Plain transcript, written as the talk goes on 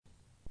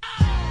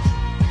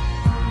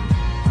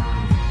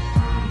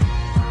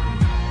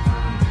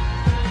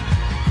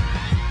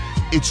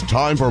It's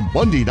time for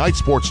Monday Night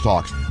Sports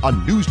Talk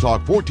on News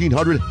Talk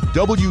 1400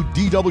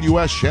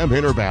 WDWS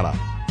Champaign-Urbana.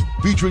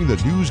 Featuring the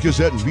News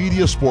Gazette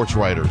Media sports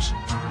writers,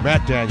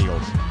 Matt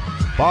Daniels,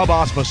 Bob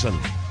Asmussen,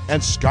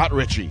 and Scott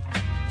Richey.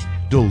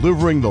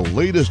 Delivering the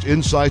latest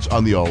insights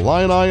on the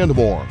Illini and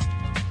more.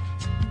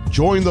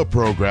 Join the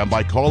program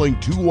by calling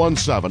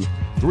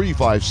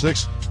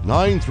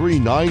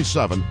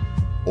 217-356-9397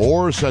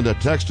 or send a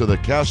text to the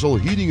Castle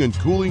Heating and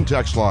Cooling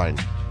text line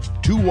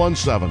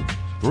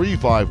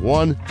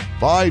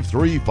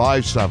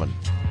 217-351-5357.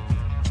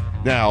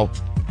 Now,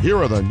 here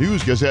are the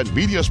News Gazette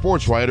Media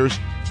sports writers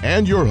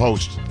and your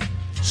host,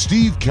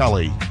 Steve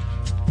Kelly.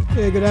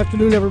 Hey, good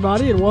afternoon,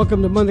 everybody, and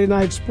welcome to Monday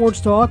Night Sports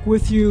Talk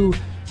with you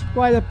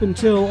right up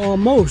until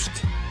almost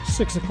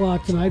 6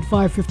 o'clock tonight,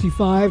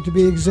 5:55 to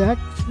be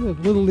exact.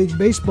 Little League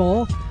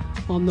Baseball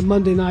on the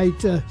Monday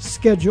night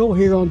schedule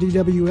here on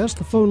DWS.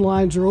 The phone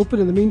lines are open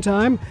in the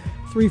meantime,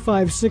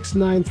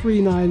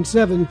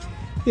 356-9397.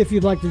 If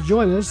you'd like to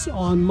join us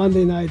on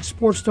Monday Night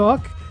Sports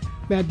Talk.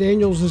 Matt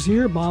Daniels is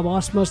here, Bob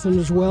Asmussen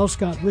as well,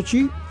 Scott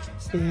Richey.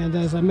 And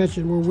as I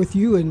mentioned, we're with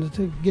you and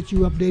to get you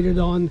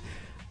updated on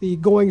the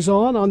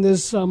goings-on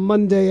this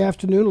Monday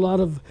afternoon. A lot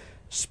of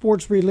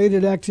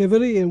sports-related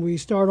activity, and we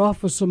start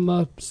off with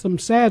some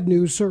sad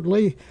news,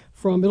 certainly,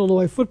 from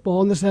Illinois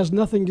football. And this has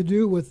nothing to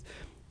do with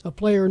a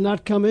player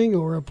not coming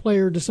or a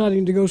player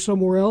deciding to go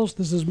somewhere else.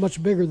 This is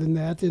much bigger than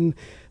that. And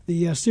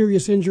the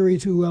serious injury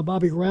to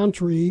Bobby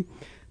Roundtree,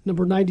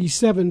 number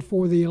 97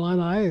 for the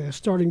Illini, a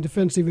starting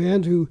defensive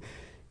end who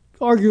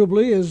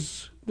arguably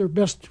is their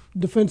best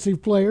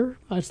defensive player.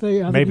 I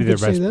think maybe their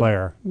best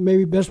player.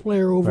 Maybe best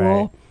player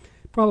overall. Right.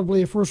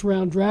 Probably a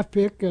first-round draft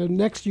pick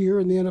next year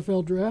in the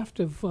NFL draft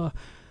if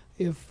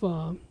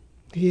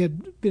he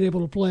had been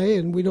able to play.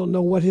 And we don't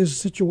know what his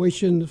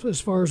situation as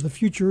far as the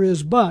future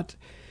is, but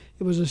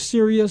it was a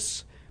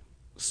serious,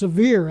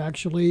 severe,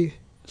 actually,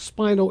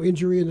 spinal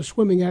injury in a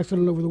swimming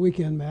accident over the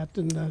weekend, Matt,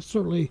 and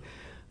certainly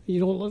you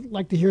don't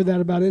like to hear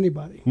that about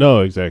anybody.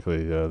 No,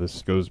 exactly.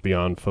 This goes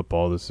beyond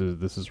football. This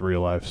is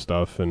real life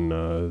stuff, and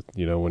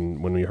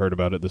when we heard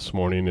about it this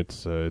morning,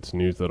 it's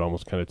news that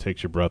almost kind of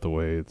takes your breath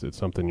away. It's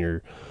something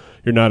you're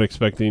not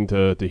expecting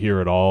to hear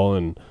at all,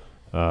 and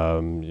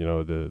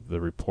the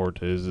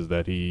report is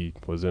that he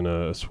was in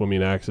a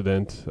swimming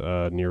accident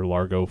near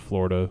Largo,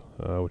 Florida,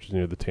 which is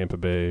near the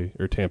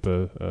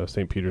Tampa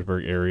St.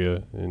 Petersburg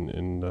area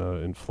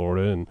in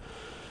Florida, and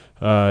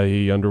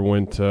he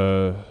underwent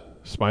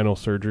spinal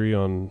surgery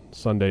on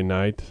Sunday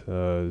night,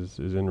 is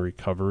in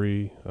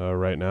recovery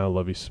right now.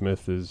 Lovie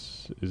Smith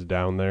is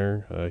down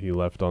there. He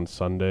left on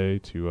Sunday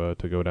to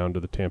go down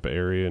to the Tampa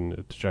area and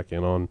to check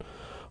in on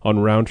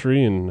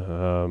Roundtree,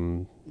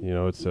 and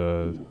it's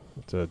a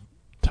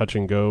touch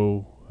and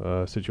go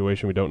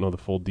situation. We don't know the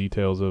full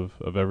details of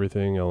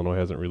everything. Illinois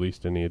hasn't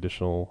released any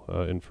additional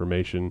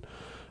information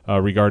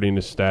regarding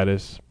his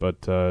status,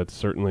 but it's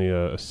certainly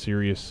a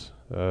serious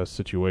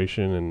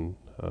situation, and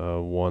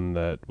one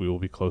that we will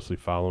be closely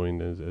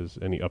following as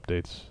any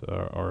updates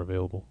are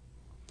available.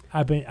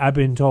 I've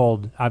been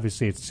told,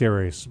 obviously it's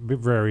serious,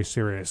 very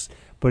serious,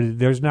 but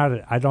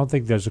I don't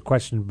think there's a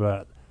question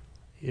about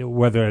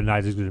whether or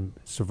not he's going to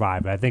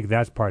survive. I think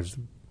that's part.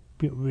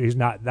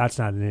 That's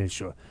not an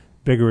issue.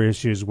 Bigger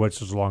issue is what's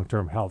his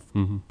long-term health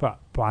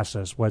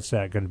process. What's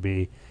that going to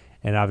be?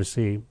 And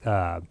obviously,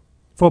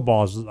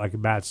 football, is, like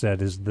Matt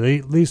said, is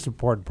the least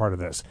important part of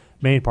this.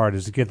 Main part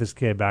is to get this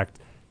kid back.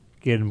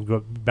 Get him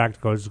back to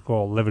go to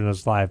school, living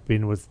his life,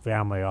 being with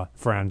family,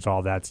 friends,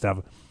 all that stuff.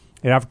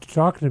 And after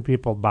talking to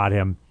people about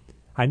him,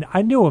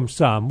 I knew him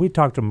some. We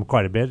talked to him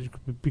quite a bit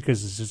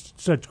because he's just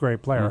such a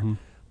great player. Mm-hmm.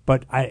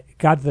 But I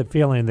got the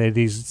feeling that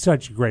he's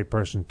such a great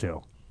person,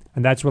 too.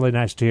 And that's really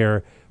nice to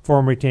hear.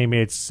 Former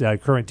teammates,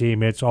 current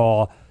teammates,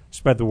 all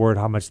spread the word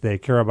how much they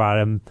care about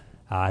him.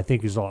 I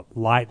think he's a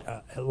light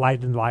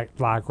in the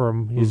locker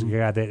room. He's a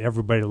guy that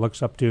everybody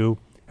looks up to.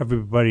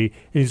 Everybody.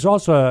 And he's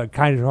also a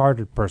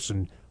kind-hearted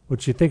person.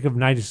 Which you think of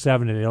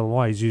 97 in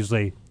Illinois is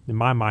usually, in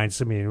my mind,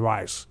 Simeon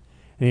Rice.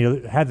 And he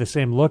had the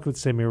same look with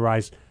Simeon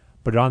Rice,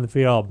 but on the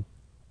field,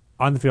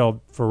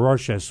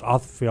 ferocious.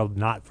 Off the field,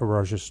 not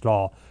ferocious at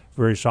all.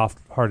 Very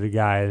soft-hearted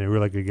guy and a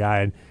really good guy.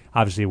 And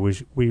obviously,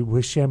 we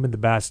wish him the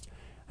best.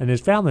 And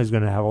his family is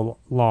going to have a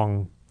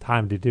long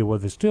time to deal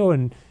with this, too.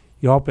 And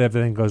you hope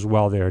everything goes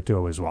well there,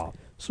 too, as well.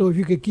 So if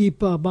you could keep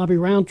Bobby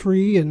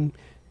Roundtree and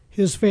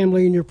his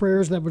family in your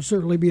prayers, that would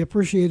certainly be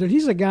appreciated.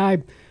 He's a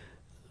guy,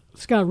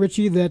 Scott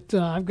Richey, that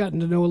I've gotten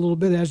to know a little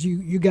bit, as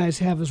you guys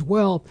have as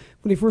well.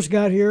 When he first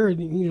got here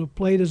and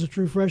played as a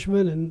true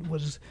freshman and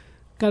was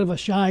kind of a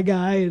shy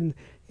guy, and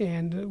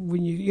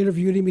when you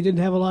interviewed him, he didn't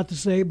have a lot to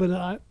say.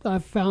 But I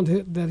found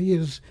that he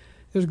has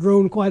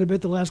grown quite a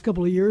bit the last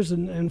couple of years,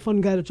 and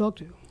fun guy to talk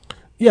to.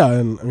 Yeah,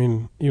 and I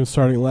mean, even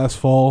starting last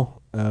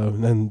fall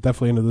and then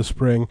definitely into the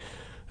spring,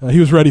 he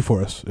was ready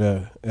for us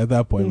at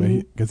that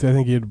point, because I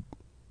think he had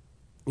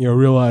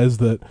realized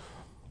that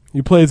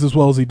he plays as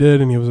well as he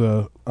did, and he was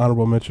a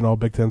honorable mention All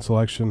Big Ten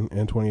selection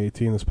in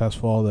 2018 this past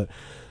fall, that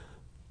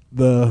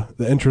the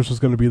interest was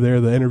going to be there,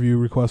 the interview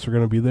requests were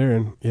going to be there,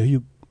 and he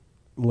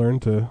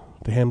learned to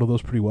handle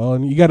those pretty well.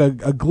 And you got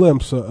a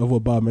glimpse of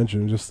what Bob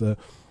mentioned, just a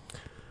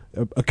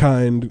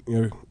kind,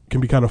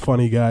 can be kind of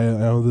funny guy. I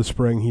know this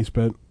spring he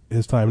spent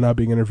his time not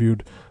being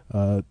interviewed,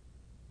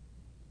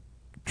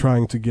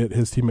 trying to get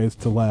his teammates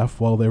to laugh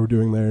while they were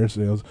doing theirs.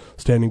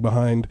 Standing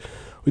behind.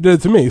 We did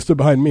it to me. He stood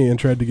behind me and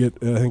tried to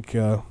get, I think,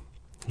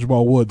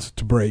 Jamal Woods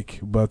to break.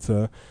 But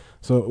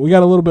so we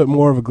got a little bit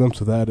more of a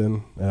glimpse of that,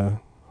 and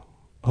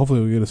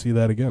hopefully we get to see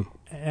that again.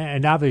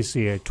 And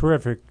obviously a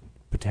terrific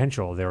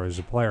potential there as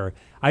a player.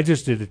 I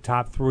just did the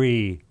top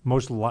 3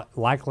 most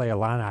likely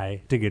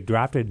Illini to get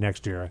drafted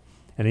next year,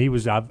 and he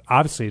was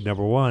obviously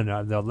number 1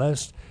 on the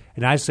list.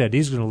 And I said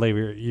he's going to leave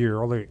a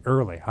year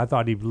early. I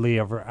thought he'd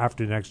leave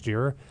after next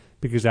year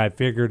because I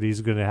figured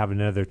he's going to have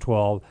another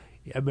 12,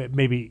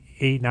 maybe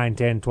 8, 9,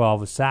 10,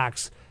 12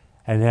 sacks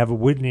and have a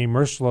Whitney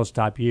Merciless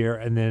top year,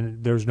 and then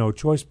there's no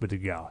choice but to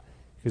go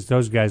because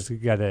those guys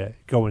got to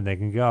go when they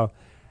can go.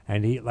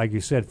 And he, like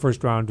you said,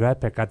 first-round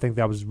draft pick. I think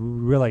that was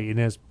really in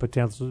his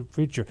potential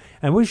future.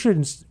 And we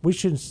shouldn't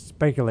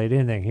speculate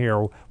anything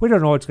here. We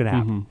don't know what's going to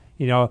happen.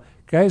 Mm-hmm.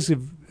 Guys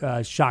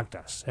have shocked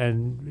us,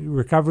 and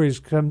recoveries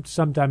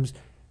sometimes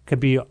can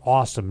be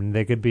awesome, and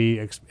they could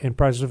be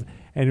impressive.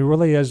 And it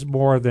really is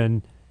more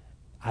than,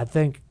 I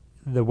think,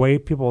 the way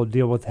people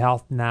deal with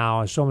health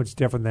now is so much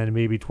different than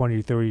maybe 20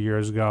 or 30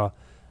 years ago.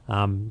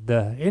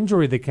 The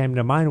injury that came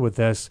to mind with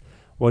this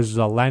was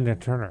Landon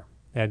Turner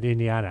at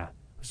Indiana.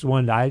 It's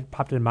one that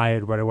popped in my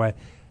head right away.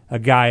 A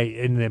guy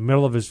in the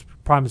middle of his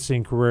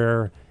promising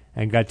career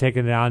and got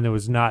taken down and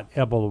was not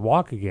able to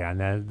walk again.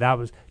 And that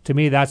was, to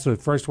me, that's the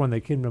first one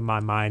that came to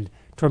my mind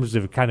in terms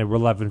of kind of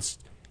relevance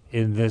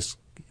in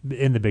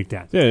the Big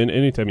Ten. Yeah, and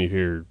anytime you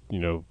hear,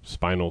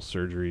 spinal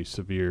surgery,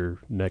 severe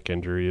neck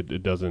injury,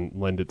 it doesn't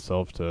lend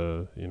itself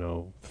to,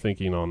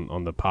 thinking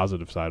on the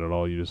positive side at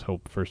all. You just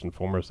hope first and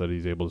foremost that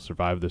he's able to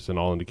survive this, and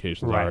all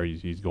indications are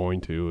he's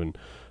going to. And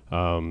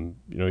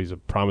he's a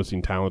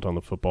promising talent on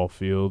the football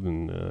field,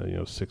 and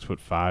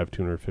 6'5",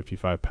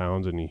 255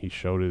 pounds, and he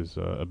showed his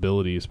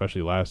ability,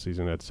 especially last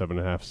season at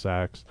 7.5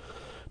 sacks.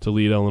 To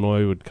lead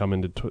Illinois, would come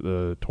into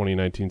the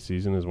 2019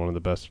 season as one of the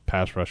best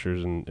pass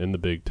rushers in the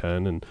Big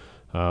Ten, and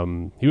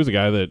he was a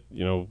guy that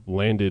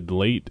landed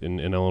late in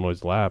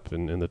Illinois' lap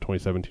in the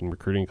 2017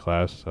 recruiting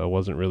class.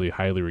 Wasn't really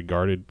highly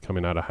regarded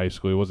coming out of high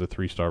school. He was a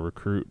 3-star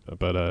recruit,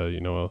 but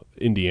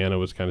Indiana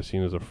was kind of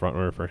seen as a front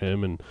runner for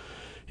him, and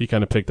he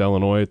kind of picked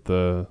Illinois at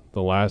the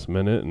last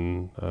minute,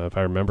 and if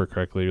I remember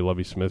correctly,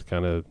 Lovie Smith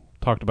kind of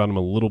talked about him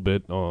a little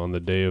bit on the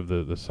day of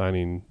the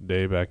signing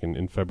day back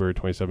in February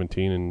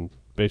 2017, and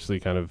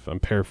basically kind of, I'm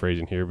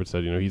paraphrasing here, but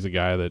said, he's a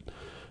guy that,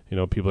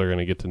 people are going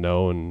to get to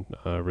know and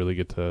really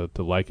get to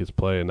like his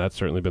play, and that's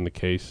certainly been the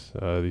case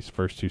these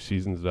first 2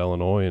 seasons at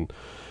Illinois, and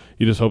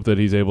you just hope that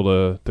he's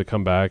able to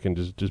come back and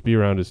just be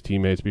around his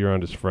teammates, be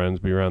around his friends,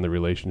 be around the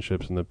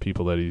relationships and the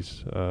people that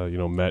he's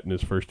met in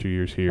his first 2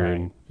 years here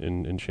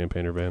in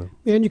Champaign-Urbana.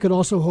 And you could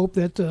also hope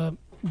that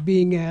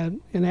being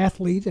an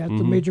athlete at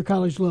the major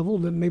college level,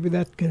 that maybe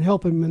that can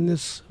help him in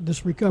this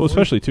recovery. Well,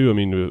 especially too,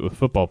 with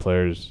football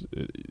players,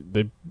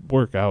 they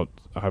work out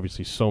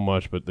obviously so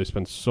much, but they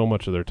spend so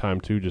much of their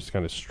time too just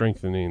kind of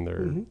strengthening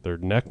their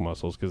neck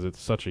muscles, because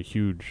it's such a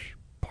huge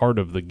part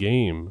of the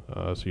game.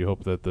 So you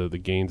hope that the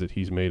gains that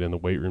he's made in the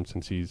weight room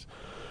since he's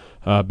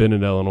been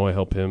in Illinois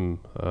help him,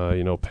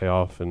 pay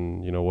off,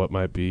 and what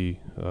might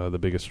be the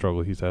biggest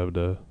struggle he's had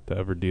to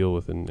ever deal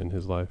with in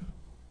his life.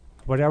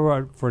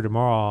 Whatever for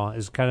tomorrow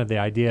is kind of the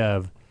idea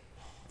of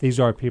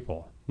these are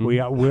people.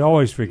 Mm-hmm. We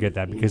always forget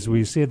that because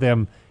we see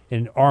them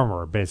in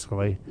armor,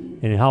 basically,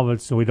 in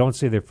helmets, so we don't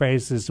see their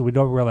faces, so we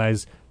don't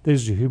realize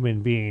these are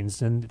human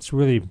beings. And it's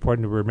really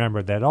important to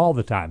remember that all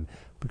the time,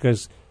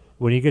 because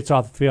when he gets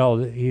off the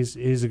field, he's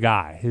a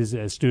guy. He's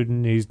a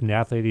student. He's an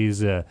athlete.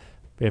 He's a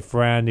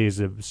friend.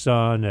 He's a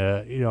son.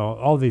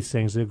 All these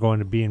things that are going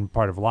to be in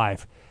part of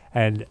life.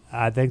 And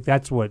I think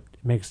that's what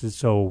makes it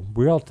so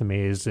real to me,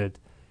 is that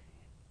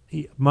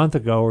a month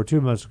ago or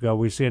 2 months ago,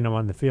 we seen him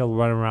on the field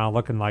running around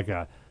looking like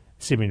a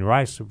Simeon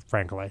Rice,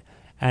 frankly.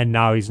 And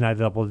now he's not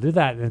able to do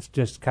that, and it's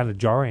just kind of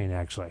jarring,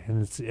 actually.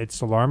 And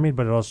it's alarming,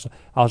 but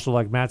also,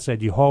 like Matt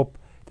said, you hope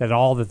that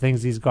all the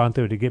things he's gone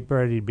through to get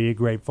ready to be a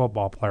great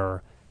football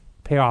player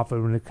pay off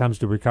when it comes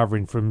to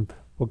recovering from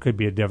what could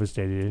be a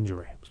devastating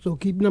injury. So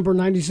keep number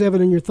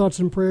 97 in your thoughts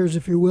and prayers,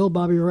 if you will,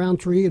 Bobby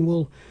Roundtree, and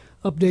we'll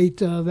update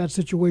that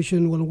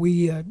situation when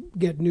we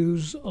get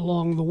news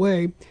along the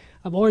way.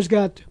 I've always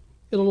got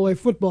Illinois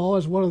football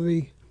as one of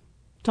the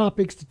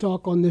topics to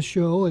talk on this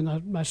show,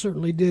 and I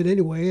certainly did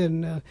anyway.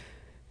 And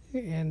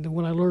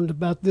when I learned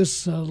about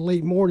this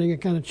late morning, it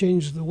kind of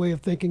changed the way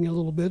of thinking a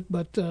little bit.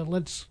 But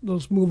let's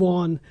move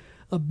on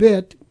a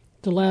bit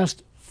to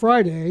last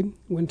Friday,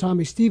 when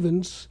Tommy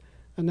Stevens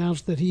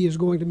announced that he is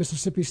going to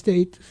Mississippi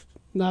State,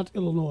 not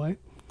Illinois.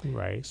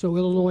 Right. So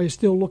Illinois is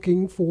still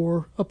looking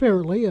for,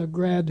 apparently, a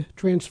grad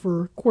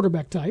transfer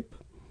quarterback type.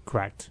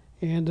 Correct.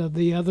 And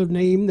the other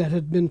name that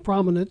had been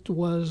prominent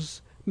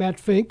was Matt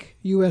Fink,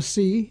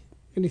 USC.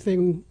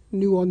 Anything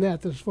new on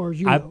that as far as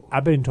you know?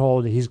 I've been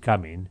told he's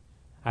coming.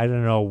 I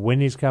don't know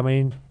when he's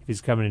coming. If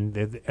he's coming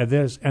at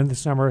this end of the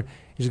summer,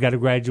 he's got to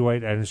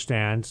graduate, I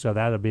understand, so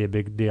that'll be a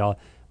big deal.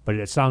 But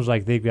it sounds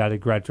like they've got a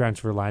grad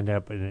transfer lined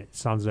up, and it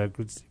sounds like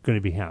it's going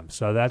to be him.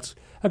 So that's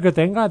a good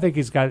thing. I think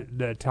he's got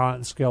the talent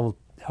and skill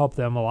to help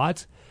them a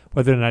lot.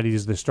 Whether or not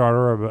he's the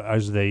starter or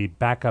as the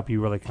backup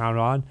you really count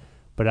on.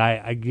 But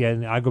I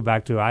go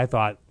back to, I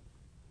thought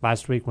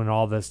last week when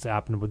all this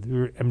happened with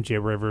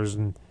MJ Rivers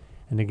and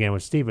again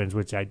with Stevens,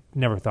 which I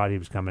never thought he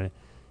was coming,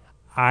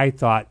 I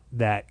thought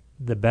that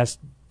the best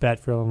bet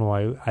for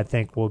Illinois, I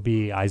think, will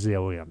be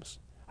Isaiah Williams.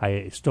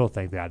 I still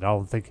think that. I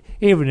don't think,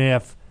 even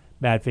if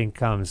Matt Fink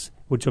comes,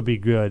 which will be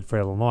good for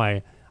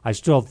Illinois, I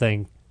still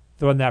think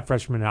throwing that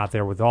freshman out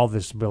there with all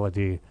this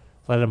ability,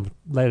 let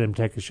him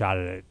take a shot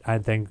at it. I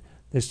think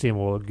this team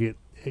will get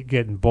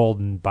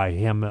emboldened by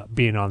him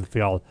being on the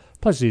field.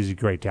 Plus, he's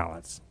great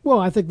talents. Well,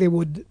 I think they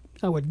would,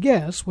 I would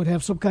guess, would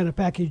have some kind of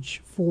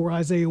package for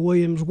Isaiah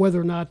Williams,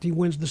 whether or not he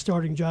wins the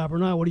starting job or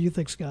not. What do you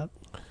think, Scott?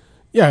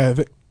 Yeah, I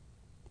think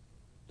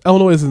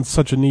Illinois is in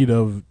such a need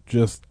of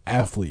just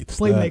athletes.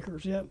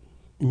 Playmakers, yeah.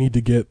 You need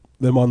to get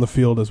them on the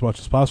field as much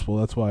as possible.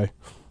 That's why,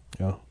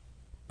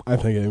 I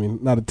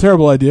think, not a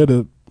terrible idea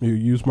to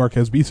use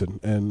Marquez Beeson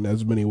in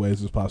as many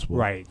ways as possible.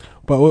 Right.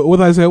 But with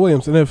Isaiah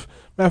Williams, and if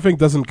Matt Fink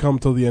doesn't come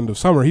till the end of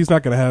summer, he's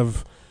not going to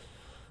have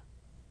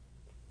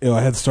a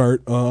head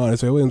start on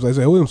Isaiah Williams.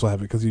 Isaiah Williams will have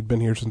it because he'd been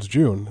here since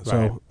June. Right.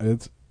 So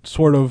it's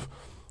sort of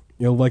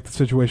like the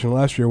situation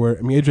last year where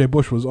A.J.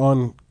 Bush was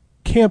on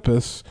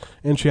campus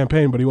in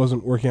Champaign, but he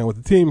wasn't working out with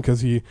the team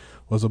because he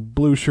was a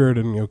blue shirt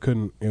and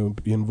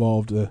couldn't be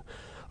involved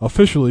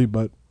officially.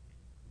 But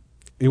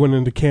he went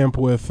into camp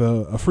with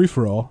a free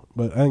for all.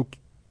 But I think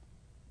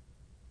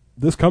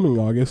this coming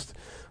August,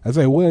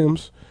 Isaiah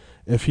Williams,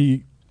 if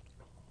he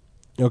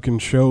can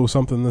show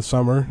something this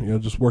summer,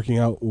 just working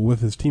out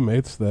with his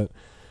teammates, that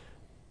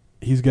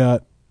he's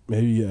got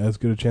maybe as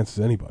good a chance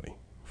as anybody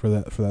for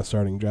that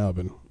starting job.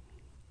 And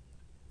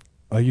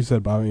like you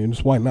said, Bobby,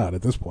 just why not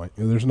at this point?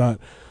 There's not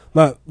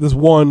this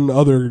one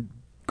other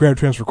grad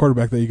transfer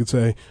quarterback that you could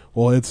say,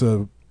 well, it's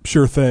a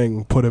sure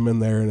thing, put him in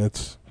there, and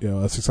it's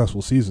a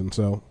successful season.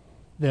 So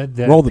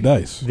roll the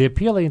dice. The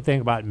appealing thing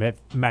about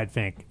Matt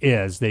Fink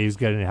is that he's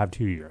going to have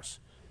 2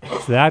 years.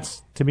 So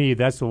that's, to me,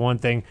 that's the one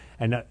thing.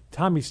 And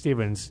Tommy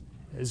Stevens,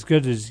 as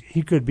good as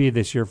he could be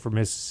this year for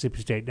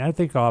Mississippi State, and I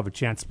think he'll have a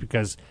chance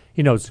because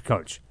he knows the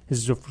coach.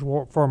 He's a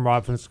former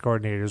offensive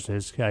coordinator,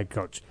 his head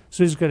coach.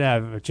 So he's going to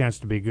have a chance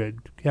to be good,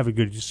 have a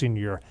good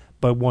senior year,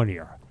 but 1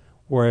 year.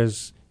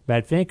 Whereas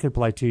Matt Fink could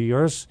play 2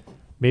 years.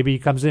 Maybe he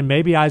comes in.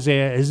 Maybe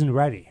Isaiah isn't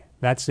ready.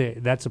 That's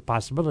a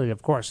possibility,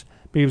 of course.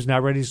 But he was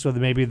not ready, so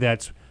maybe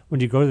that's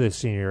when you go to the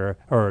senior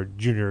or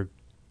junior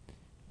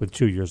with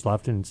 2 years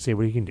left and see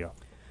what he can do.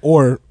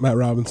 Or Matt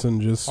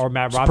Robinson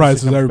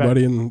surprises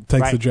everybody and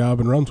takes the job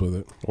and runs with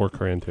it. Or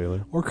Cran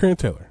Taylor.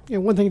 Yeah,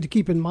 one thing to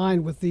keep in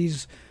mind with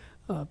these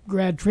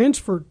grad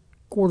transfer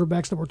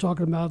quarterbacks that we're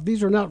talking about,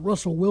 these are not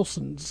Russell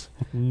Wilsons.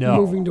 No.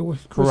 Moving to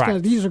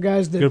Wisconsin. These are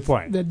guys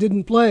that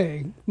didn't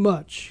play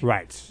much.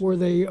 Right. Where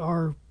they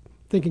are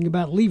thinking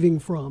about leaving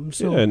from.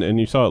 So. Yeah, and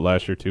you saw it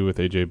last year too with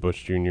A.J.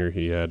 Bush Jr.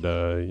 He had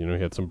he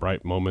had some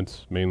bright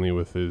moments, mainly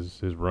with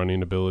his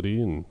running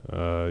ability, and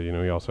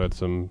he also had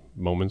some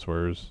moments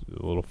where it was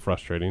a little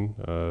frustrating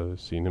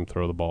seeing him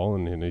throw the ball,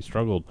 and he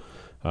struggled.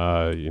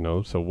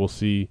 So we'll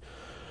see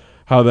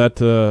how that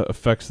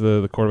affects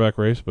the quarterback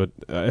race. But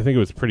I think it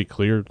was pretty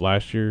clear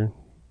last year,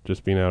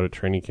 just being out at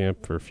training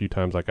camp for a few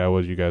times like I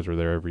was. You guys were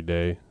there every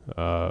day,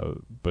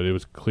 but it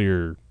was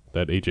clear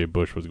that A.J.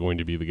 Bush was going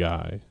to be the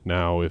guy.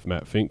 Now, if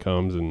Matt Fink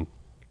comes and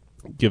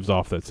gives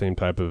off that same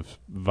type of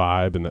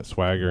vibe and that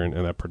swagger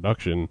and that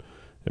production,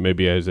 and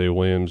maybe Isaiah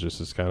Williams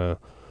just is kind of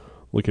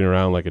looking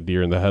around like a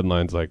deer in the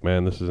headlines, like,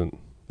 man, this isn't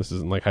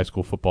like high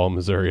school football in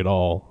Missouri at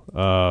all.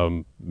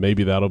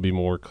 Maybe that'll be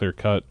more clear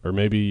cut, or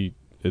maybe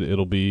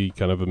it'll be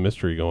kind of a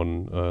mystery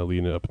going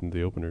leading up into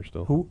the opener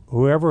still.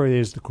 Whoever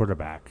is the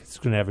quarterback, it's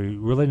going to have a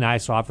really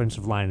nice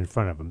offensive line in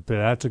front of him, but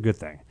that's a good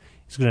thing.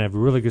 He's going to have a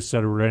really good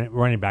set of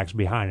running backs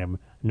behind him.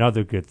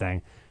 Another good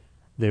thing.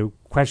 The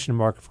question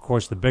mark, of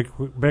course, the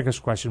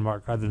biggest question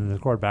mark other than the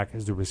quarterback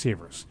is the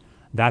receivers.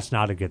 That's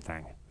not a good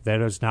thing.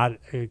 That is not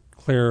a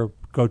clear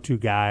go-to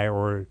guy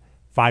or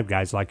 5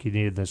 guys like you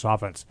need in this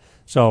offense.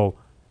 So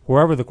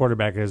whoever the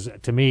quarterback is,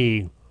 to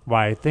me,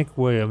 why I think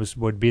Williams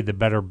would be the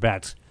better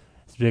bet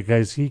is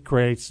because he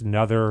creates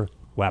another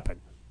weapon.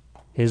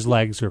 His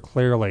legs are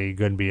clearly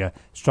going to be a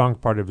strong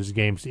part of his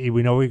game.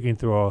 We know he can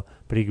throw,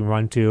 but he can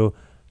run too.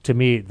 To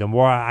me, the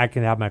more I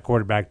can have my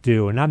quarterback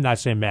do, and I'm not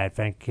saying Matt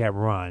Fink can't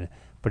run,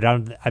 but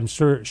I'm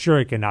sure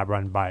he cannot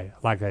run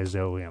like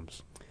Isaiah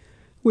Williams.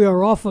 We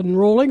are off and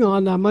rolling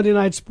on Monday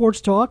Night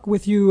Sports Talk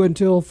with you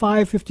until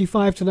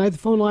 5:55 tonight. The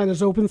phone line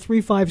is open,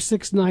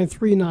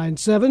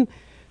 356-9397.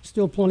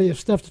 Still plenty of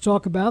stuff to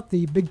talk about.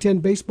 The Big Ten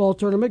baseball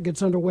tournament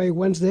gets underway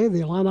Wednesday.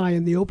 The Illini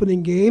in the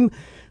opening game.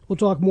 We'll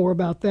talk more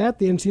about that.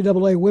 The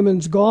NCAA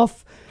Women's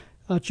Golf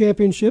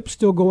Championship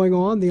still going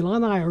on. The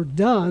Illini are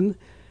done.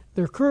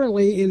 They're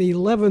currently in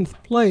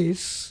 11th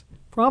place,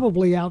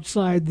 probably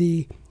outside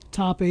the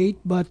top 8,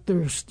 but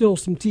there's still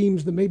some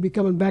teams that may be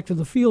coming back to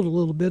the field a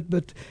little bit.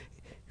 But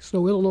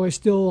so Illinois is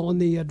still on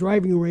the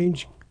driving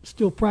range,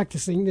 still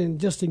practicing, and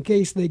just in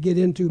case they get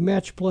into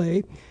match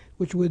play,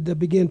 which would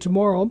begin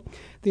tomorrow.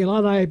 The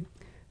Illini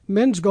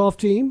men's golf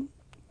team,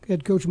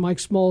 head coach Mike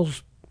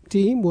Small's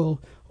team,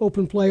 will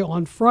open play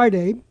on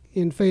Friday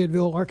in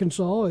Fayetteville,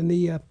 Arkansas, in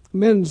the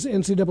men's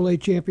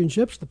NCAA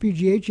championships. The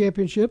PGA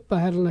championship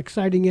had an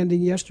exciting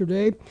ending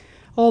yesterday.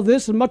 All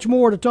this and much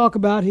more to talk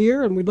about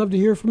here, and we'd love to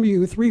hear from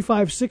you.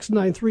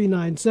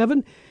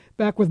 356-9397.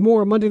 Back with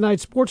more Monday Night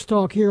Sports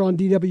Talk here on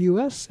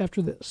DWS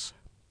after this.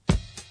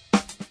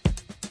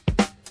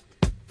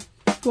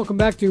 Welcome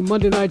back to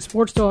Monday Night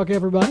Sports Talk,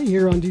 everybody,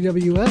 here on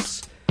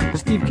DWS.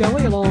 Steve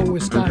Kelly, along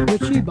with Scott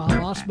Richey, Bob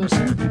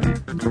Asmussen,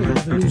 and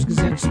the News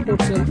Gazette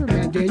Sports Editor,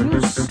 Matt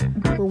Daniels.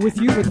 We're with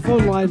you with the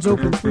phone lines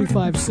open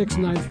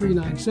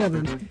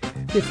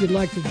 356-9397 if you'd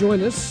like to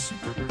join us.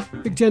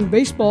 Big Ten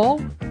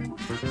baseball.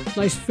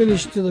 Nice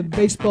finish to the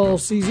baseball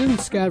season.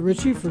 Scott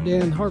Richey for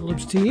Dan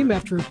Hartleb's team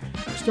after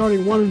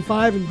starting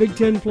 1-5 in Big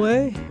Ten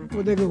play.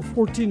 Well, they go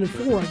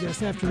 14-4, I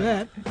guess, after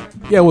that.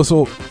 Yeah, well,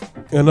 so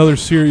another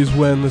series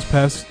win this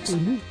past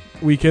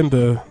weekend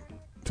to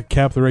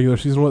cap the regular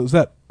season. What was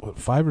that? What,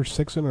 5 or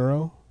 6 in a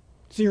row?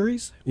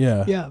 Series?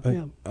 Yeah. Yeah.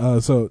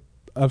 So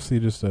obviously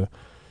just a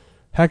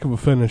heck of a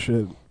finish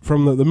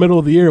from the middle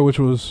of the year, which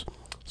was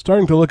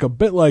starting to look a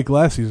bit like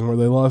last season, where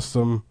they lost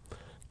some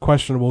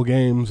questionable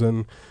games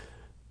and,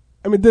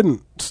 I mean,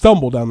 didn't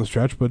stumble down the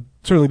stretch, but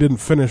certainly didn't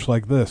finish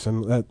like this,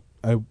 and that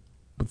I would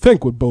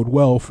think would bode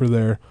well for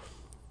their.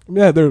 I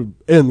mean, they're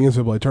in the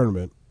NCAA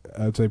tournament,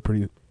 I'd say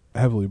pretty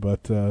heavily,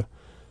 but that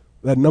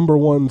number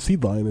 1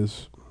 seed line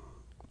is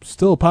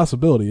still a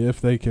possibility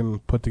if they can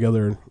put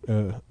together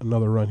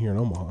another run here in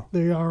Omaha.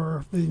 They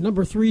are the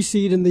number 3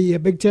 seed in the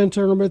Big Ten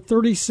tournament,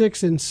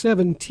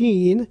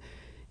 36-17,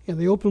 and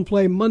they open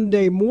play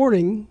Monday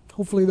morning.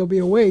 Hopefully they'll be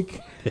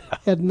awake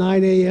at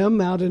 9 a.m.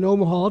 out in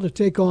Omaha to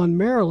take on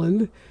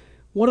Maryland.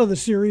 One of the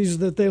series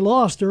that they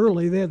lost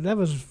early, that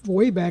was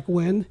way back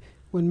when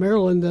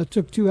Maryland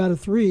took 2 out of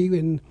 3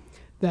 in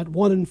that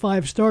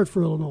 1-5 start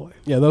for Illinois.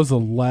 Yeah, that was the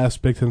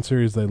last Big Ten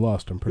series they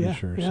lost, I'm pretty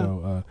sure. Yeah.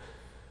 So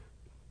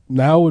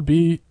now would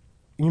be,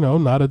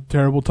 not a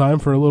terrible time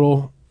for a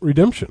little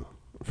redemption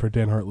for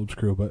Dan Hartleb's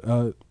crew.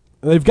 But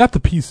they've got the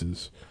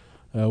pieces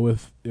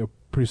with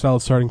pretty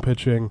solid starting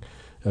pitching,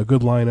 a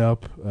good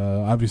lineup.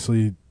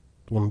 Obviously,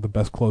 one of the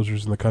best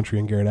closers in the country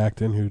in Garrett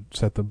Acton, who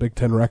set the Big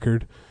Ten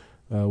record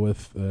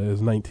with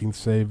his 19th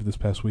save this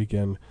past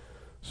weekend.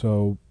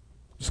 So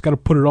just got to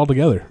put it all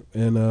together.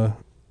 And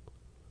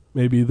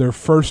maybe their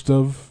first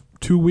of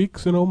 2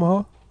 weeks in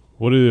Omaha.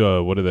 What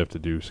do they have to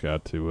do,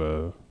 Scott,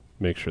 to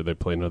make sure they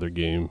play another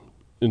game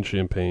in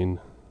Champaign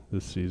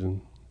this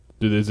season?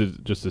 Is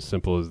it just as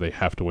simple as they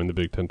have to win the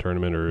Big Ten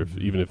tournament, or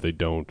even if they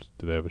don't,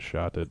 do they have a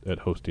shot at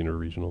hosting a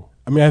regional?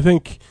 I mean, I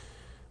think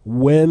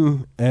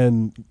when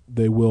and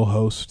they will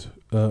host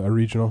a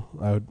regional,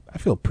 I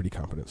feel pretty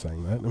confident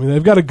saying that. I mean,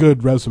 they've got a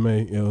good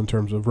resume, in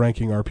terms of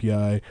ranking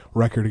RPI,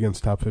 record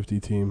against top 50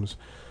 teams,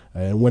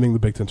 and winning the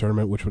Big Ten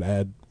tournament, which would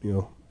add,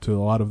 to a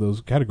lot of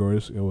those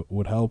categories,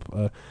 would help.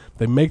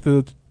 They make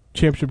the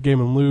championship game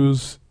and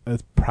lose.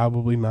 It's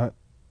probably not.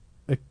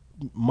 It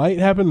might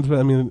happen. But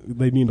I mean,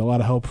 they need a lot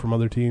of help from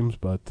other teams,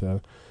 but I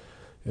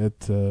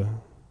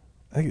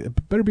think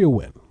it better be a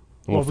win.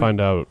 We'll find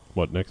out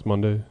next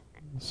Monday.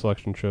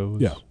 Selection show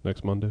is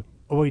next Monday.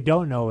 What we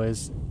don't know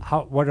is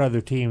what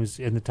other teams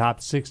in the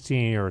top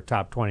 16 or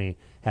top 20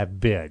 have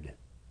bid.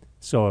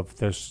 So if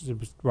there's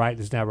right,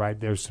 it's not right.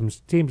 There's some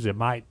teams that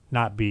might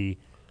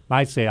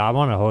say I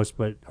want to host,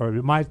 or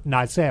it might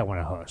not say I want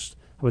to host.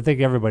 I would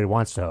think everybody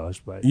wants to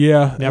host, but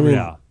never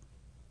know.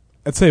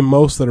 I'd say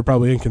most that are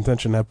probably in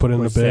contention have put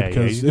in a bid,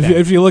 because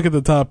if you look at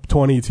the top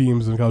 20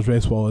 teams in college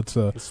baseball, it's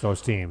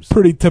those teams.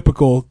 Pretty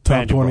typical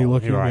top Tangible, 20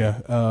 looking.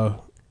 right. Yeah.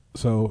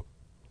 So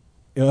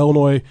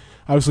Illinois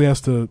obviously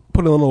has to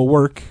put in a little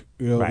work.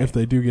 Right. If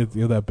they do get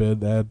that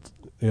bid, add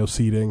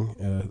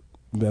seating.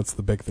 That's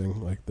the big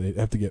thing. Like they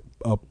have to get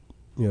up,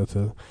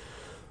 to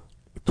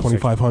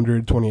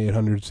 2,500,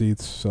 2,800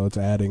 seats. So it's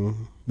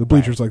adding the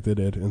bleachers like they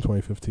did in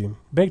 2015.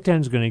 Big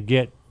Ten's going to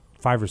get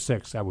 5 or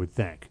 6, I would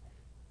think.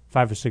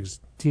 5 or 6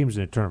 teams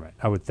in the tournament,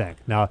 I would think.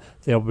 Now,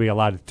 there'll be a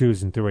lot of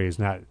 2s and 3s,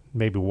 not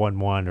maybe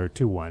 1-1 or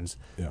 2-1s,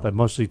 but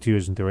mostly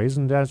 2s and 3s,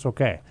 and that's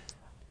okay.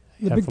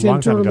 The Big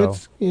Ten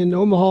tournament in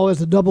Omaha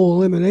is a double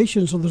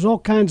elimination, so there's all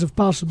kinds of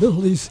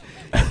possibilities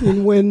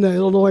in when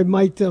Illinois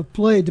might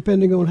play,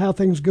 depending on how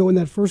things go in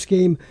that first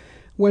game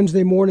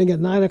Wednesday morning at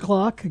 9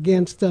 o'clock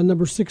against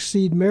number 6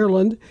 seed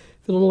Maryland.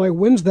 If Illinois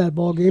wins that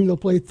ball game, they'll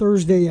play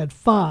Thursday at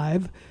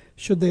 5.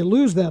 Should they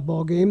lose that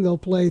ball game, they'll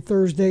play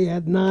Thursday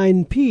at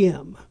 9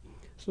 p.m.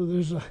 So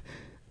there's a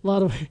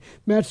lot of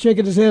Matt's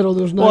shaking his head on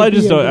those 9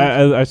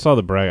 Well, I saw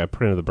the bracket. I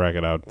printed the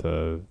bracket out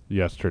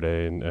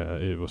yesterday, and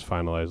it was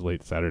finalized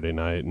late Saturday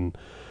night. And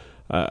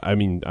I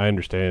mean, I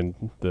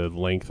understand the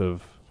length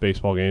of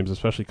baseball games,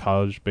 especially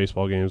college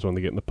baseball games when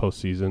they get in the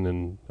postseason,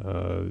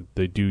 and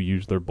they do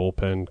use their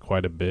bullpen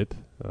quite a bit.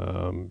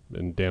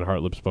 And Dan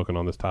Hartlip's spoken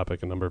on this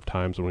topic a number of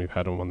times when we've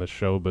had him on this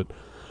show. But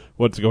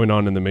what's going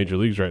on in the major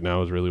leagues right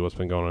now is really what's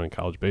been going on in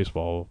college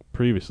baseball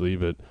previously.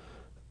 But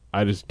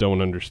I just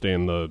don't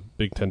understand the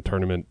Big Ten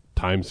tournament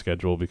time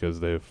schedule because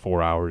they have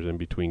 4 hours in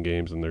between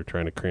games and they're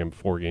trying to cram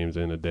 4 games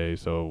in a day.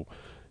 So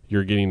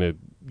you're getting a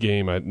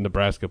game.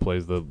 Nebraska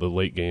plays the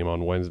late game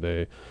on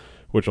Wednesday,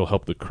 which will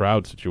help the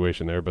crowd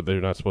situation there, but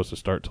they're not supposed to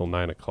start till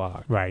 9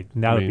 o'clock. Right.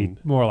 And that would be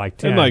more like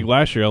 10. And like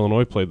last year,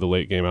 Illinois played the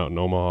late game out in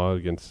Omaha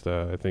against,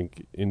 I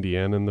think,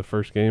 Indiana in the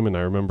first game, and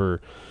I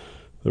remember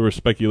there was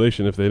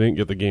speculation if they didn't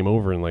get the game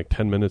over in like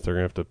 10 minutes, they're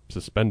going to have to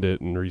suspend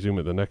it and resume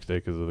it the next day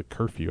because of the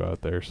curfew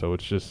out there. So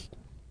it's just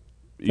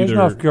There's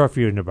no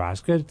curfew in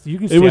Nebraska. You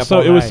can. It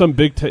was some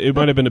Big Ten. It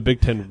might have been a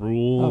Big Ten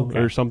rule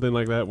or something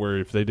like that, where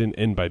if they didn't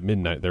end by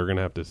midnight, they were going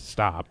to have to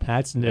stop.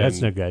 That's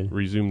no good.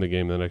 Resume the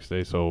game the next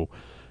day. So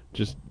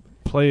just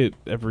play it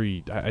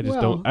every.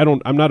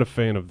 I'm not a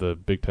fan of the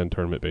Big Ten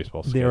tournament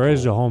baseball schedule. There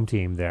is a home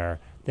team there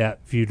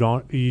that if you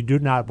do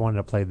not want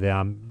to play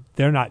them.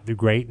 They're not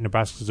great.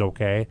 Nebraska's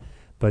okay,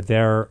 but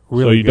they're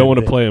really. So you good. don't want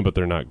to play them, but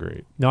they're not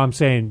great. No, I'm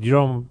saying you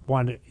don't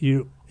want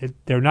to.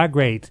 They're not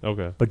great.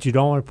 Okay. But you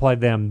don't want to play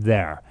them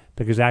there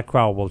because that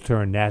crowd will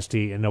turn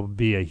nasty and it'll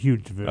be a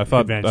huge event. I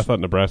thought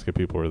Nebraska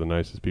people were the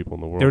nicest people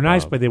in the world. They're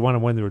nice, but they want to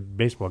win their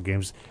baseball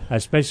games,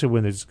 especially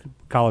when there's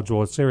College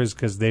World Series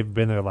because they've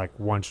been there like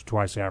once or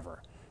twice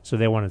ever. So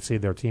they want to see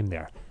their team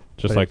there.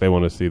 Just like they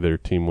want to see their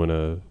team win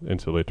a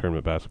NCAA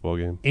tournament basketball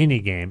game. Any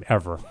game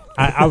ever.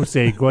 I would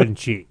say go ahead and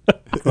cheat.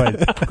 Go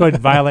ahead and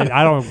violate.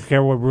 I don't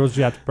care what rules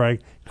you have to break.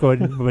 Go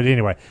ahead. But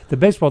anyway, the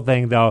baseball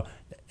thing, though,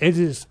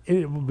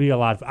 it will be a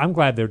lot of. I'm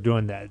glad they're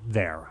doing that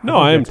there. No,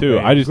 I am too.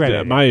 I just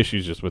my issue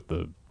is just with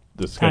the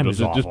schedule.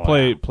 Just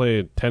play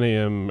at 10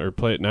 a.m. or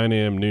play at 9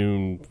 a.m.,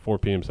 noon, 4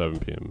 p.m., 7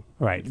 p.m.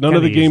 Right. None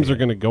of the games are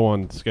going to go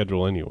on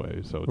schedule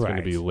anyway, so it's going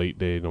to be a late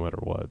day no matter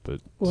what.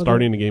 But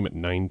starting a game at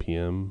 9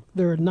 p.m.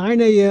 They're at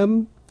 9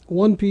 a.m.,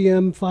 1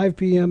 p.m., 5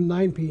 p.m.,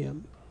 9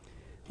 p.m.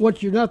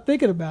 What you're not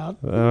thinking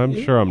about, I'm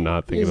sure I'm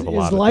not thinking of a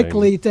lot of is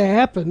likely to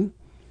happen.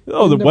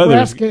 Oh, the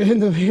Nebraska in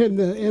the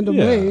end of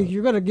May,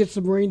 you're going to get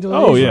some rain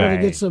delays. Oh, yeah. You're going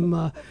to get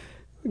some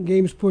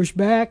games pushed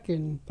back.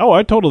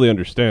 I totally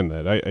understand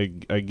that.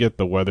 I get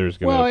the weather's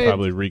going to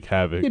probably wreak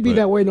havoc. It'd be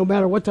that way no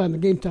matter what time the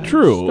game time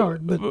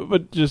start.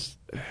 But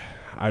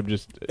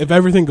if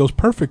everything goes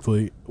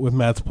perfectly with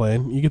Matt's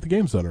plan, you get the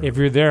games done early. If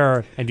you're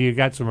there and you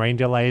got some rain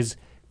delays,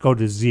 go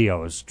to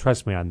Zio's.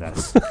 Trust me on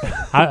this.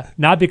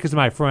 Not because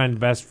my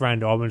best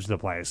friend opens the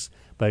place,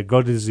 but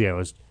go to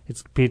Zio's.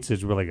 Pizza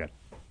is really good.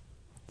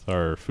 It's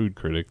our food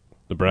critic,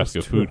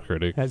 Nebraska food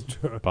critic. That's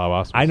true. Bob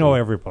Asmussen. I know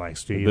every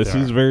place. This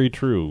is very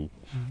true.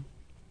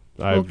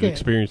 I've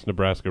experienced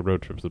Nebraska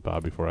road trips with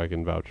Bob before. I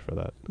can vouch for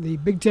that. The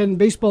Big Ten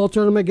baseball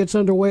tournament gets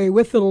underway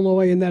with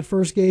Illinois in that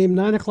first game,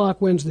 9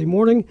 o'clock Wednesday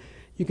morning.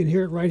 You can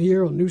hear it right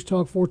here on News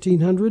Talk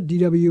 1400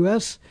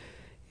 DWS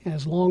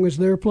as long as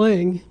they're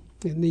playing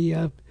in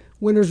the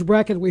winner's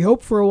bracket, we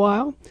hope, for a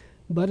while.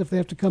 But if they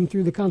have to come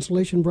through the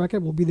consolation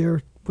bracket, we'll be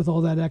there with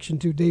all that action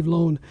too. Dave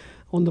Lone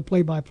on the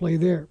play-by-play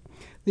there.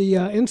 The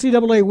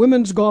NCAA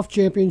Women's Golf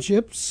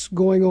Championships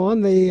going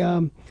on. They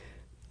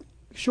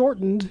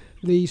shortened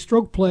the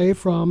stroke play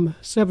from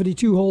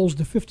 72 holes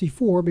to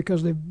 54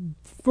 because they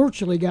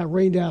virtually got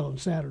rained out on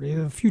Saturday.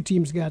 A few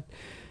teams got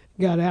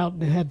out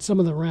and had some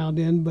of the round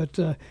in, but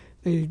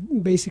they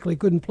basically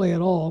couldn't play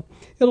at all.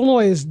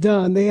 Illinois is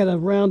done. They had a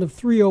round of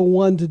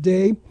 301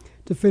 today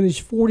to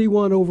finish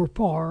 41 over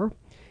par.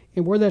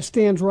 And where that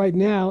stands right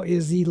now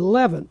is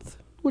 11th,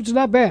 which is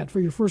not bad for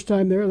your first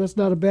time there. That's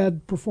not a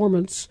bad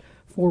performance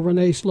for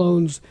Renee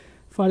Sloan's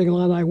Fighting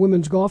Illini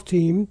women's golf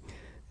team.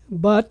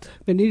 But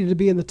they needed to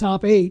be in the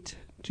top 8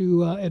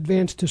 to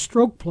advance to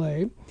stroke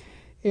play.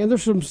 And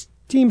there's some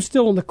teams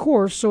still on the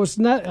course, so it's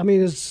not,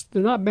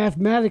 they're not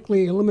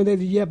mathematically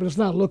eliminated yet, but it's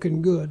not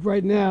looking good.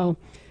 Right now,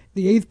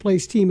 the 8th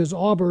place team is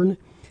Auburn,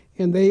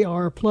 and they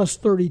are plus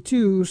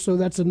 32, so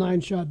that's a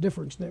 9-shot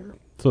difference there.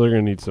 So they're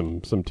going to need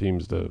some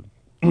teams to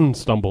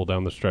stumble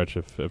down the stretch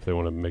if they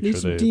want to make need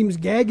sure some teams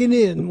gagging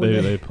in.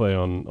 They play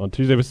on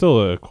Tuesday, but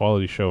still a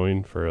quality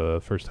showing for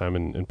the first time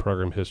in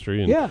program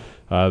history.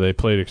 And they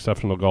played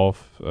exceptional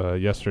golf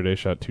yesterday,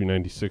 shot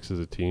 296 as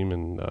a team,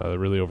 and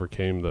really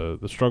overcame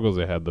the struggles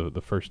they had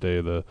the first day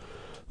of the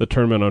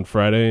tournament on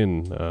Friday.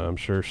 And I'm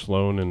sure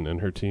Sloan and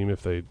her team,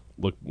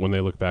 when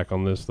they look back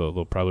on this,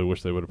 they'll probably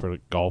wish they would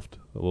have golfed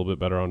a little bit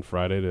better on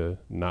Friday to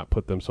not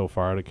put them so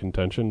far out of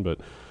contention, but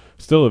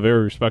still a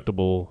very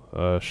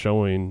respectable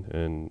showing,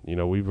 and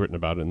we've written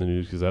about it in the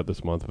News Gazette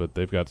this month, but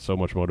they've got so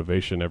much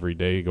motivation every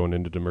day going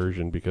into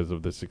immersion because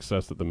of the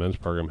success that the men's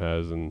program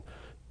has, and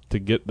to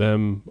get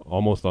them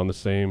almost on the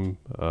same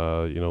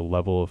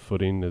level of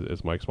footing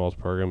as Mike Small's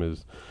program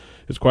is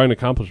quite an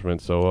accomplishment.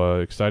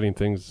 So exciting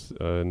things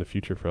in the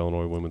future for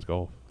Illinois women's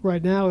golf.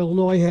 Right now,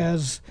 Illinois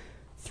has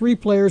 3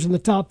 players in the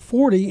top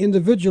 40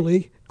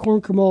 individually.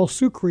 Korn Kamal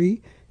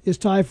Sukri is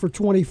tied for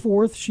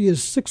 24th. She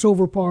is 6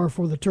 over par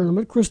for the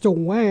tournament. Krista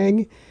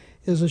Wang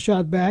is a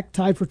shot back,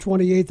 tied for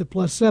 28th at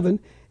plus 7.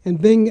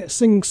 And Bing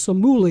Singh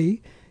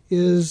Samuli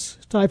is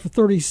tied for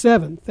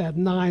 37th at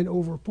 9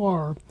 over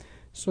par.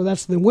 So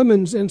that's the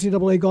Women's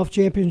NCAA Golf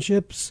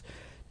Championships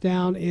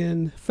down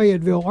in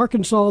Fayetteville,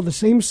 Arkansas, the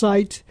same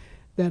site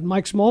that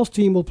Mike Small's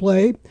team will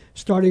play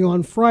starting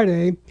on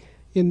Friday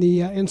in the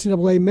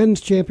NCAA Men's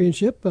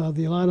Championship.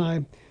 The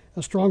Illini,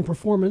 a strong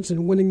performance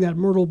in winning that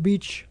Myrtle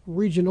Beach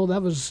Regional.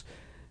 That was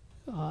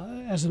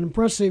as an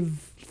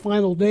impressive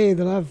final day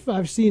that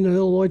I've seen an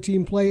Illinois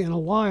team play in a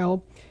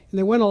while. And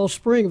they went all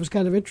spring. It was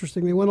kind of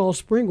interesting. They went all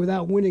spring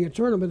without winning a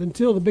tournament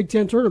until the Big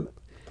Ten Tournament.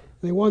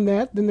 They won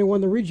that, then they won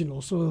the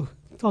regional. So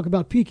talk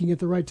about peaking at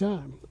the right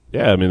time.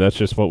 Yeah, I mean, that's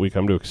just what we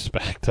come to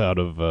expect out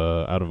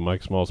of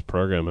Mike Small's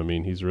program. I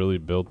mean, he's really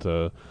built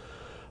a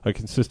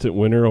consistent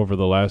winner over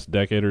the last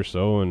decade or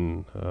so,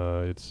 and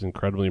it's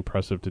incredibly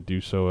impressive to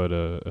do so at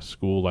a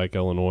school like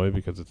Illinois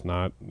because it's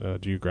not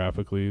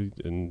geographically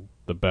in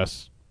the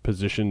best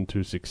position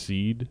to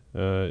succeed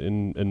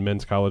in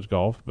men's college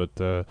golf,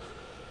 but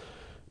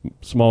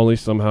Smalley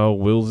somehow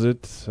wills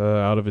it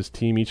out of his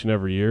team each and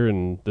every year,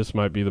 and this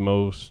might be the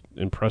most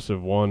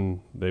impressive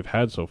one they've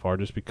had so far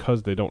just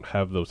because they don't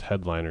have those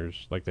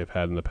headliners like they've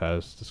had in the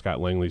past.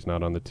 Scott Langley's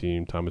not on the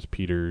team, Thomas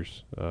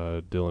Peters,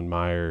 Dylan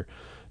Meyer,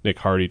 Nick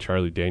Hardy,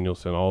 Charlie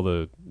Danielson, all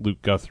the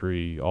Luke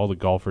Guthrie, all the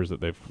golfers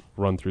that they've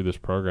run through this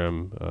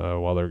program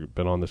while they've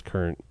been on this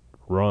current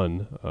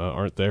run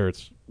aren't there.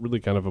 It's really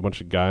kind of a bunch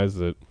of guys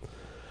that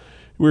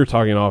we were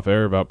talking off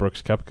air about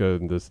Brooks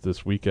Koepka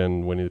this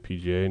weekend winning the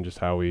PGA and just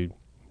how he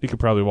could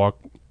probably walk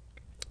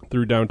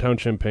through downtown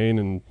Champaign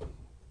and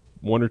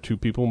one or two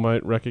people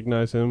might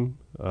recognize him.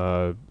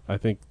 I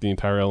think the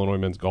entire Illinois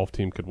men's golf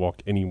team could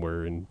walk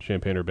anywhere in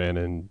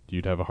Champaign-Urbana and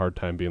you'd have a hard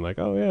time being like,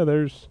 oh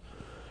yeah,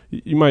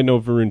 you might know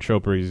Varun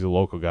Chopra, he's a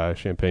local guy,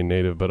 Champaign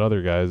native, but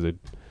other guys that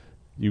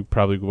you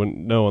probably wouldn't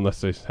know unless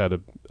they had a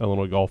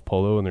Illinois golf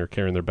polo and they're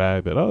carrying their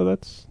bag that,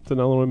 it's an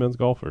Illinois men's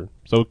golfer.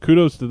 So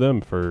kudos to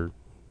them for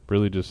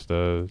really just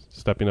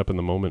stepping up in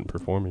the moment and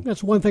performing.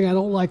 That's one thing I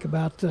don't like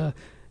about,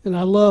 and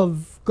I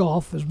love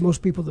golf, as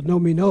most people that know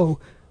me know,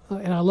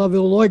 and I love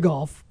Illinois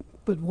golf,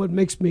 but what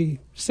makes me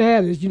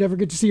sad is you never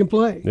get to see them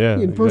play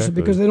in person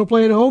because they don't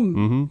play at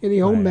home, any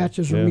home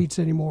matches or meets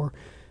anymore.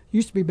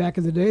 Used to be back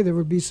in the day, there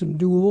would be some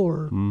dual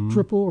or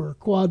triple or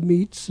quad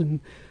meets, and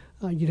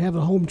you'd have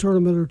a home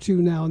tournament or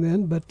two now and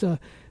then, but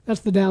that's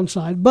the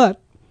downside.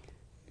 But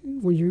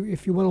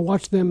if you want to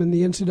watch them in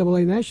the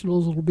NCAA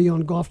Nationals, it'll be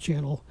on Golf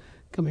Channel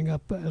coming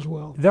up as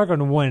well. They're going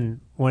to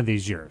win one of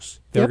these years.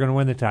 They're going to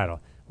win the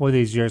title one of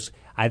these years.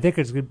 I think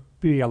it's going to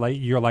be a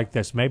year like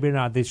this. Maybe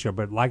not this year,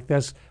 but like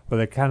this, where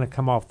they kind of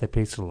come off the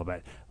pace a little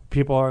bit.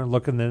 People aren't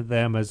looking at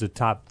them as a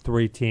top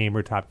 3 team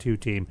or top 2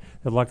 team.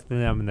 They're looking at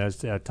them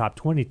as a top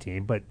 20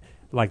 team, but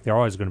like they're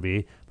always going to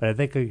be. But I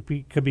think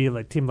it could be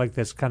a team like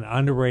this, kind of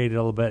underrated a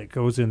little bit. It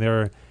goes in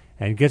there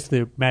and gets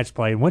the match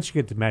play. And once you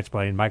get to match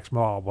play, and Mike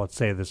Small will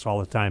say this all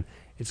the time,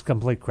 it's a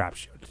complete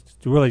crapshoot.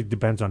 It really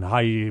depends on how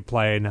you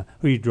play and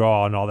who you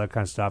draw and all that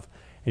kind of stuff.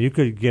 And you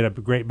could get a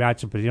great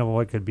matchup, but you know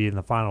what could be in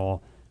the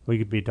final. We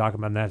could be talking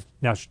about that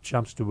national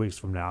champs 2 weeks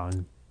from now,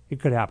 and it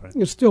could happen.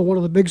 It's still one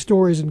of the big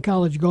stories in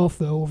college golf,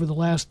 though, over the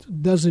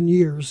last dozen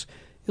years.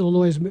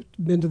 Illinois has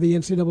been to the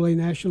NCAA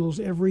Nationals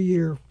every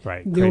year.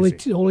 Right.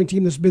 The only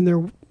team that's been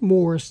there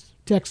more is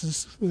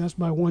Texas, and that's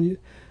by one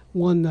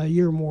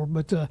year more.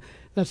 But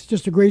that's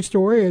just a great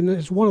story, and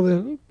it's one of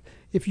the,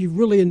 if you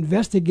really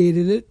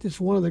investigated it, it's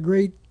one of the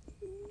great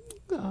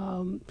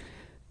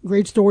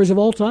stories of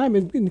all time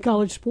in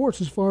college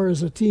sports as far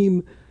as a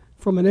team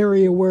from an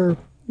area where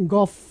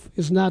golf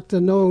is not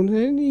known.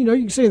 And, you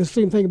can say the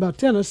same thing about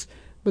tennis,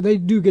 but they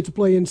do get to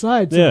play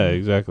inside. So. Yeah,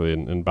 exactly.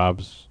 And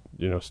Bob's,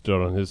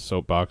 stood on his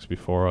soapbox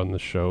before on the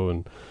show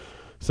and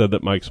said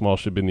that Mike Small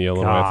should be in the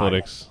Illinois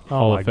Athletics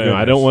Hall of Fame.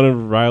 Goodness. I don't want to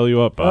rile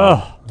you up,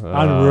 Bob.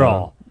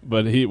 Unreal.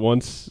 But he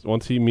once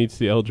he meets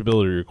the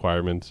eligibility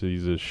requirements,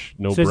 he's a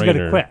no-brainer. So he's going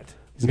to quit.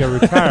 He's going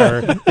to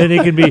retire. Then he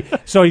can be.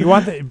 So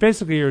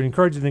basically you're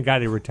encouraging the guy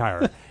to retire,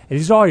 and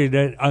he's already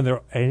done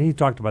and he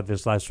talked about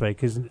this last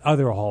week. His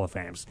other Hall of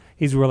Fames,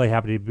 he's really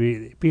happy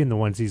to be in the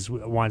ones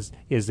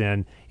is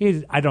in.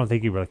 I don't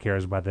think he really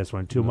cares about this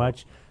one too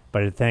much,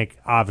 but I think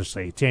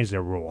obviously change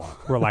the rule.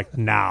 We're like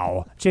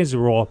now change the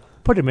rule,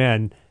 put him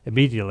in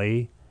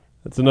immediately.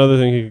 That's another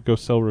thing. He could go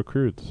sell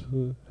recruits.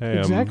 Hey,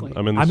 exactly.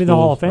 I'm in the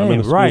Hall of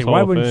Fame, right?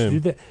 Why wouldn't you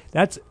do that?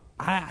 That's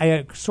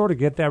I sort of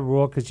get that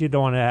rule because you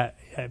don't want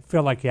to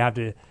feel like you have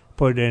to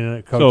put in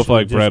a coach. So if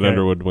like Brad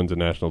Underwood wins a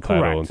national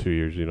title Correct. in 2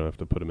 years, you don't have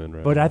to put him in,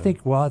 right? But I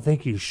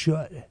think you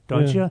should,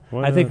 don't you?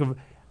 Why not?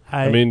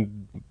 I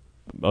mean,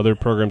 other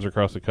programs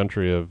across the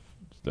country have.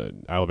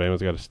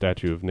 Alabama's got a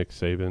statue of Nick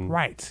Saban,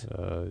 right?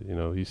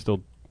 He's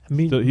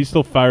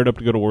still fired up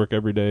to go to work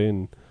every day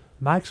and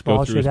Mike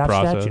Small should have a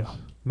statue.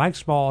 process. Mike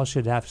Small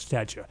should have a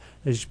statue.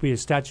 There should be a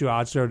statue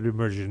outside of the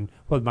immersion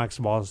with Mike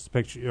Small's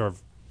picture or,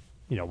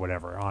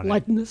 whatever on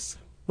Likeness. it.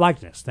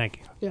 Likeness, thank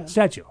you. Yeah.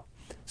 Statue.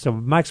 So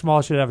Mike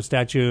Small should have a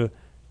statue.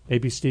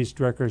 Maybe Steve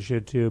Stricker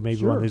should too.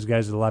 Maybe one of these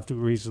guys that left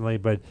recently.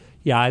 But,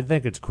 yeah, I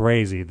think it's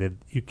crazy that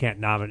you can't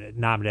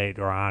nominate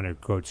or honor a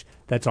coach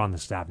that's on the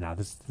staff now.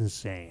 This is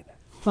insane.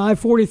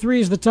 5:43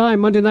 is the time.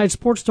 Monday Night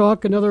Sports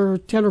Talk, another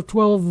 10 or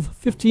 12,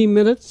 15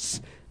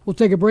 minutes. We'll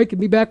take a break and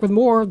be back with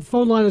more. The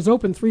phone line is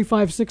open,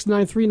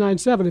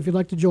 356-9397, if you'd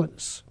like to join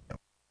us.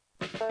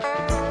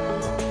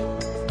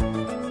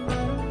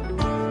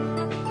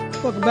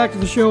 Welcome back to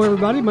the show,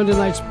 everybody. Monday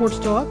Night Sports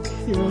Talk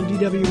here on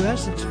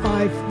DWS. It's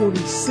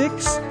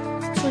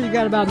 5:46, so you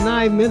got about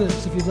 9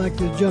 minutes if you'd like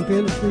to jump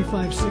in at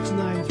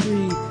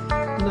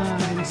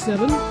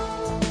 356-9397.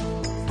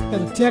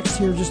 Got a text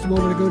here just a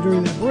moment ago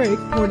during that break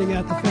pointing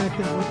out the fact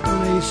that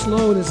Renee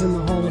Sloan is in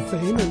the Hall of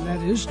Fame, and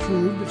that is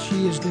true, but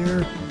she is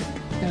there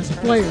as a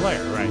player.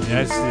 Right.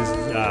 That's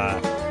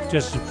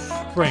just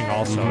spring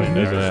also in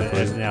there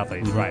as an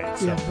athlete. Right.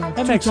 So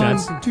that makes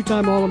sense.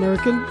 Two-time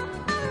All-American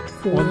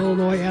for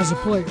Illinois as a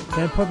player.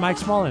 Then put Mike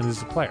Small in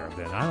as a player.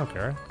 Then I don't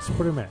care. Just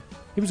put him in.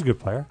 He was a good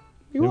player.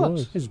 He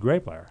was. He was a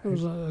great player. It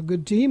was a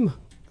good team.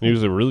 He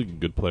was a really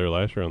good player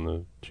last year on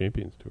the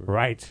Champions Tour.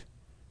 Right.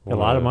 A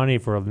lot of money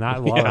for not a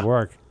lot of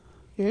work.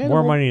 Yeah,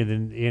 more money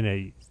than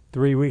in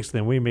 3 weeks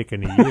than we make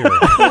in a year.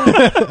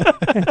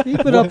 He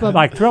put up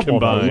like triple. He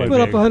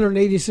put up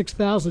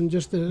 $186,000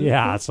 just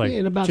it's like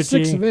in about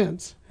 6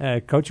 events.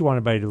 Coach, you want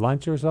to buy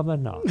lunch or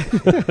something? No.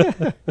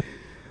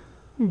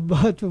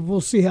 But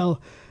we'll see how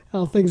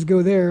things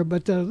go there.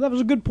 But that was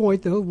a good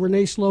point, though.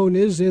 Renee Sloan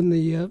is in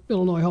the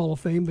Illinois Hall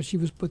of Fame, but she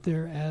was put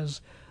there as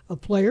a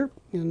player,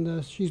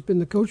 and she's been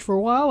the coach for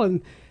a while,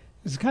 and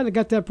has kind of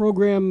got that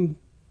program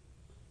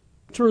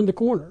turned the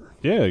corner.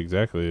 Yeah,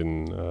 exactly.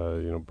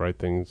 And bright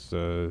things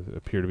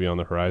appear to be on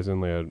the horizon.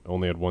 They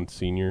only had one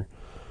senior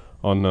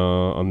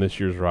on this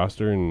year's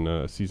roster, and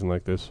a season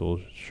like this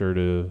will sure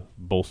to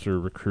bolster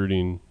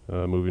recruiting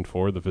moving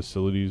forward. The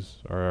facilities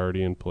are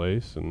already in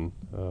place, and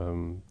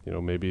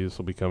maybe this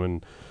will become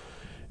an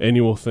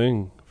annual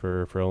thing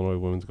for Illinois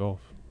women's golf.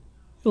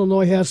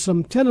 Illinois has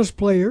some tennis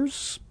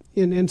players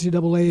in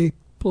NCAA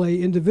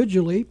play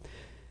individually.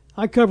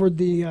 I covered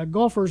the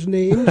golfers'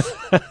 names.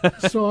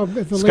 So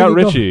Scott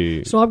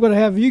Richey. So I'm going to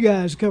have you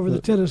guys cover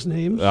the tennis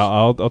names.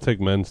 I'll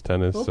take men's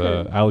tennis.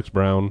 Okay. Alex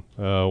Brown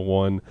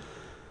won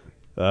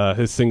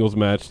his singles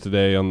match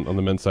today on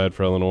the men's side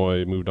for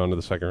Illinois. Moved on to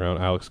the second round.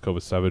 Alex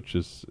Kovacevic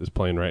is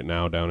playing right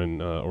now down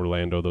in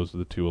Orlando. Those are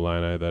the two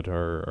Illini that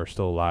are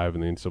still alive in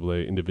the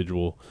NCAA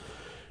individual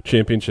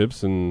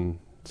championships. And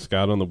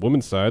Scott, on the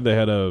women's side, they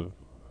had a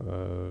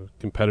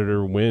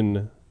competitor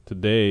win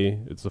today.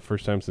 It's the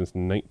first time since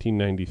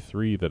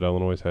 1993 that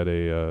Illinois had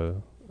a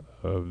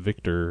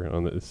victor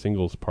on the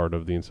singles part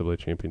of the NCAA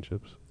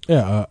championships.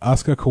 Yeah,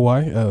 Asuka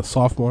Kawai, a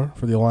sophomore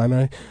for the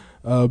Illini,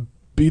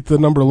 beat the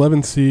number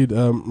 11 seed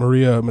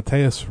Maria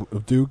Mateus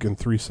of Duke in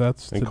 3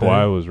 sets. And today.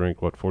 Kawhi was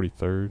ranked,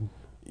 43rd?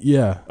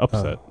 Yeah.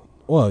 Upset.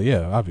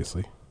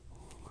 Obviously.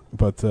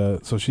 But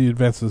so she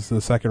advances to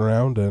the second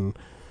round, and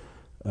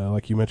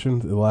like you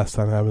mentioned, the last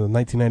time happened in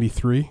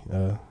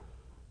 1993.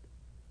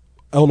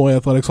 Illinois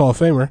Athletics Hall of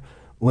Famer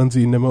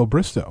Lindsay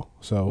Nimmo-Bristow.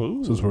 So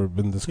since we've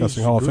been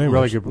discussing Hall of Famers,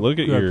 really good, look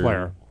at good your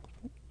player.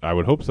 I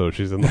would hope so.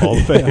 She's in the Hall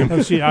of Fame.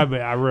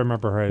 I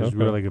remember her as a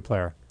really good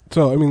player.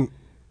 So I mean,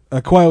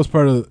 Kawhi was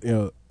part of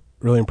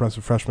really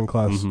impressive freshman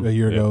class a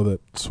year ago. That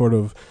sort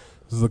of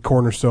is the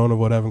cornerstone of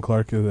what Evan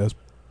Clark has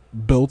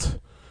built.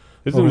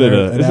 Isn't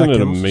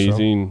it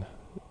amazing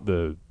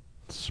the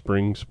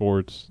spring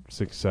sports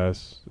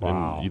success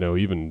and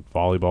even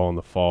volleyball in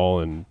the fall,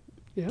 and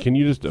can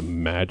you just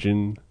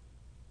imagine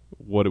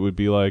what it would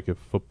be like if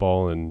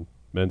football and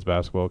men's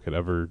basketball could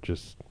ever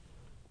just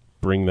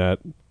bring that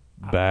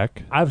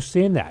back? I've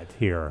seen that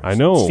here. I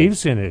know. Steve's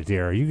seen it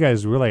here. You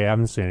guys really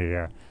haven't seen it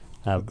here.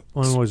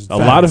 One was a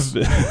lot of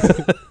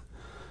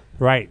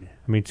right.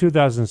 I mean,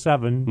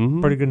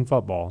 2007, pretty good in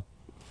football.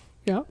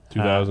 Yeah.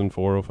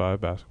 2004-05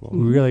 basketball.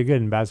 Really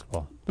good in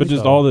basketball. But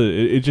just all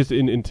it just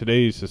in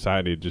today's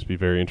society, it'd just be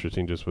very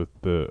interesting just with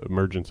the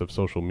emergence of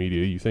social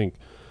media. You think,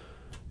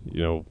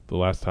 the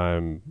last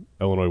time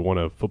Illinois won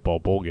a football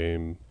bowl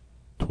game,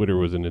 Twitter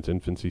was in its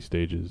infancy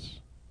stages.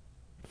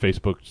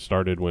 Facebook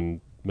started when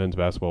men's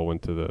basketball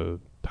went to the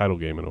title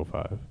game in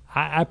 2005.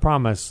 I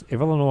promise, if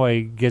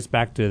Illinois gets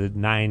back to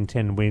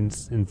 9-10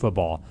 wins in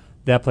football,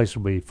 that place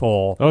will be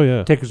full. Oh,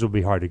 yeah. Tickets will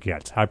be hard to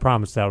get. I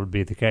promise that would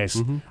be the case.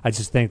 Mm-hmm. I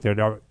just think they're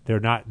not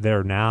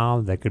there now.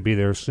 They could be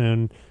there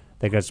soon.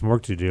 They got some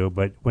work to do.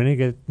 But when you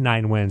get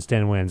 9 wins,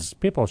 10 wins,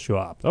 people show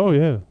up. Oh,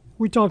 yeah.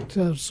 We talked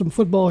some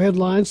football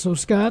headlines. So,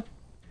 Scott,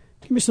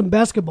 give me some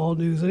basketball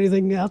news.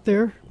 Anything out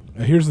there?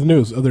 Here's the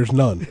news. There's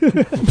none.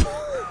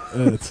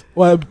 They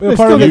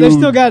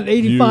still got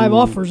 85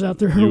 offers out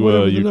there.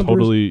 You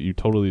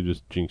totally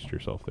just jinxed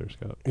yourself there,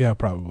 Scott. Yeah,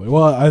 probably.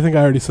 Well, I think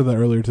I already said that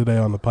earlier today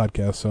on the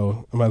podcast,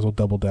 so I might as well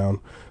double down.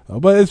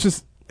 But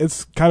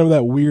it's kind of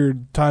that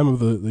weird time of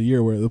the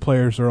year where the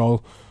players are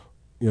all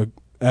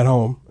at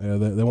home.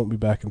 They won't be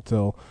back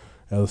until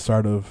the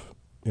start of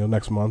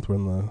next month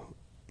when the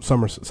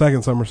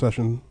second summer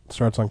session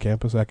starts on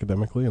campus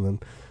academically, and then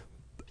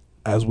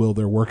as will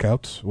their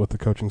workouts with the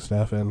coaching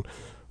staff and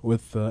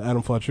with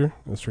Adam Fletcher,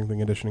 the strength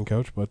and conditioning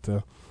coach. But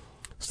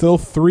still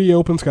 3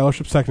 open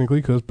scholarships technically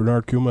because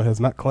Bernard Kuma has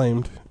not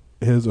claimed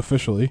his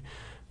officially.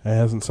 He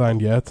hasn't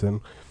signed yet.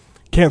 And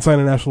can't sign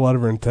a national letter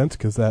of intent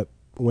because that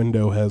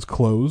window has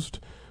closed,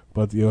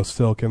 but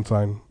still can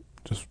sign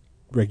just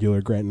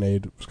regular grant and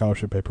aid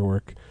scholarship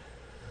paperwork.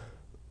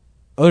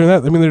 Other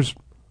than that, there's.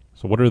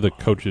 So what are the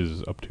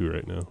coaches up to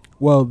right now?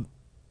 Well,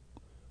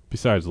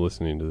 besides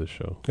listening to this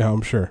show, yeah,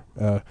 I'm sure.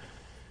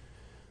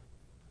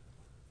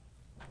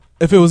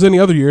 If it was any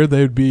other year,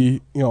 they would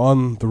be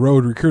on the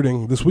road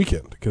recruiting this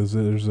weekend because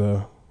there's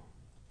an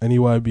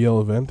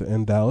EYBL event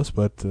in Dallas,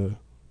 but the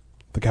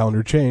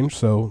calendar changed,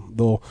 so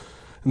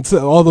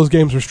all those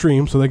games are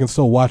streamed, so they can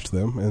still watch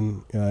them.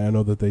 And I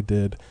know that they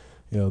did,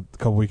 a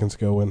couple weekends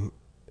ago when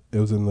it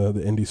was in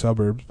the Indy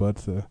suburbs, but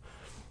the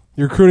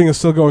recruiting is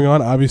still going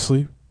on.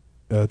 Obviously,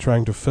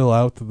 trying to fill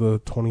out the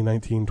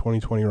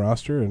 2019-2020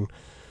 roster, and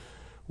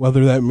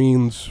whether that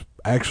means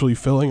actually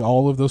filling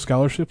all of those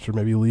scholarships or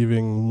maybe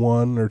leaving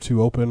one or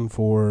two open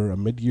for a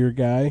mid-year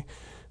guy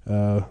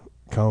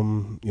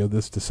come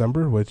this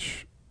December,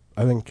 which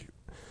I think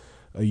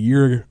a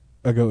year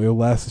ago,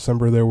 last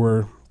December, there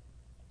were,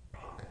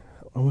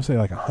 I want to say,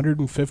 like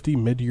 150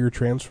 mid-year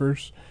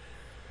transfers,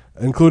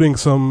 including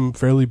some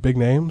fairly big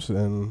names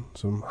and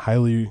some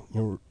highly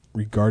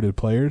regarded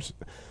players.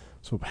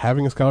 So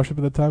having a scholarship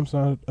at that time is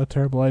not a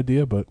terrible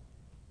idea, but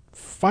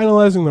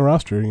finalizing the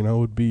roster,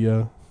 would be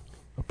a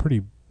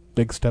pretty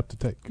big step to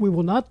take. We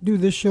will not do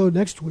this show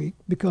next week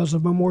because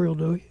of Memorial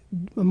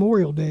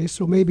Day,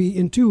 so maybe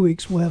in 2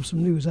 weeks we'll have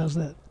some news. How's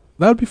that?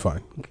 That would be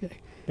fine. Okay.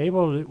 Maybe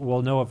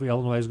we'll know if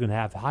Illinois is going to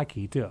have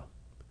hockey, too.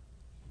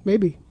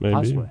 Maybe.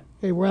 Possibly.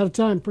 Hey, we're out of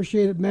time.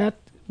 Appreciate it, Matt.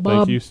 Bob,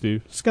 thank you,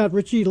 Steve. Scott,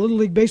 Richey, Little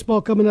League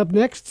Baseball coming up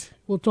next.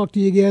 We'll talk to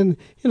you again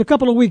in a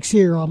couple of weeks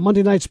here on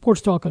Monday Night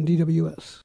Sports Talk on DWS.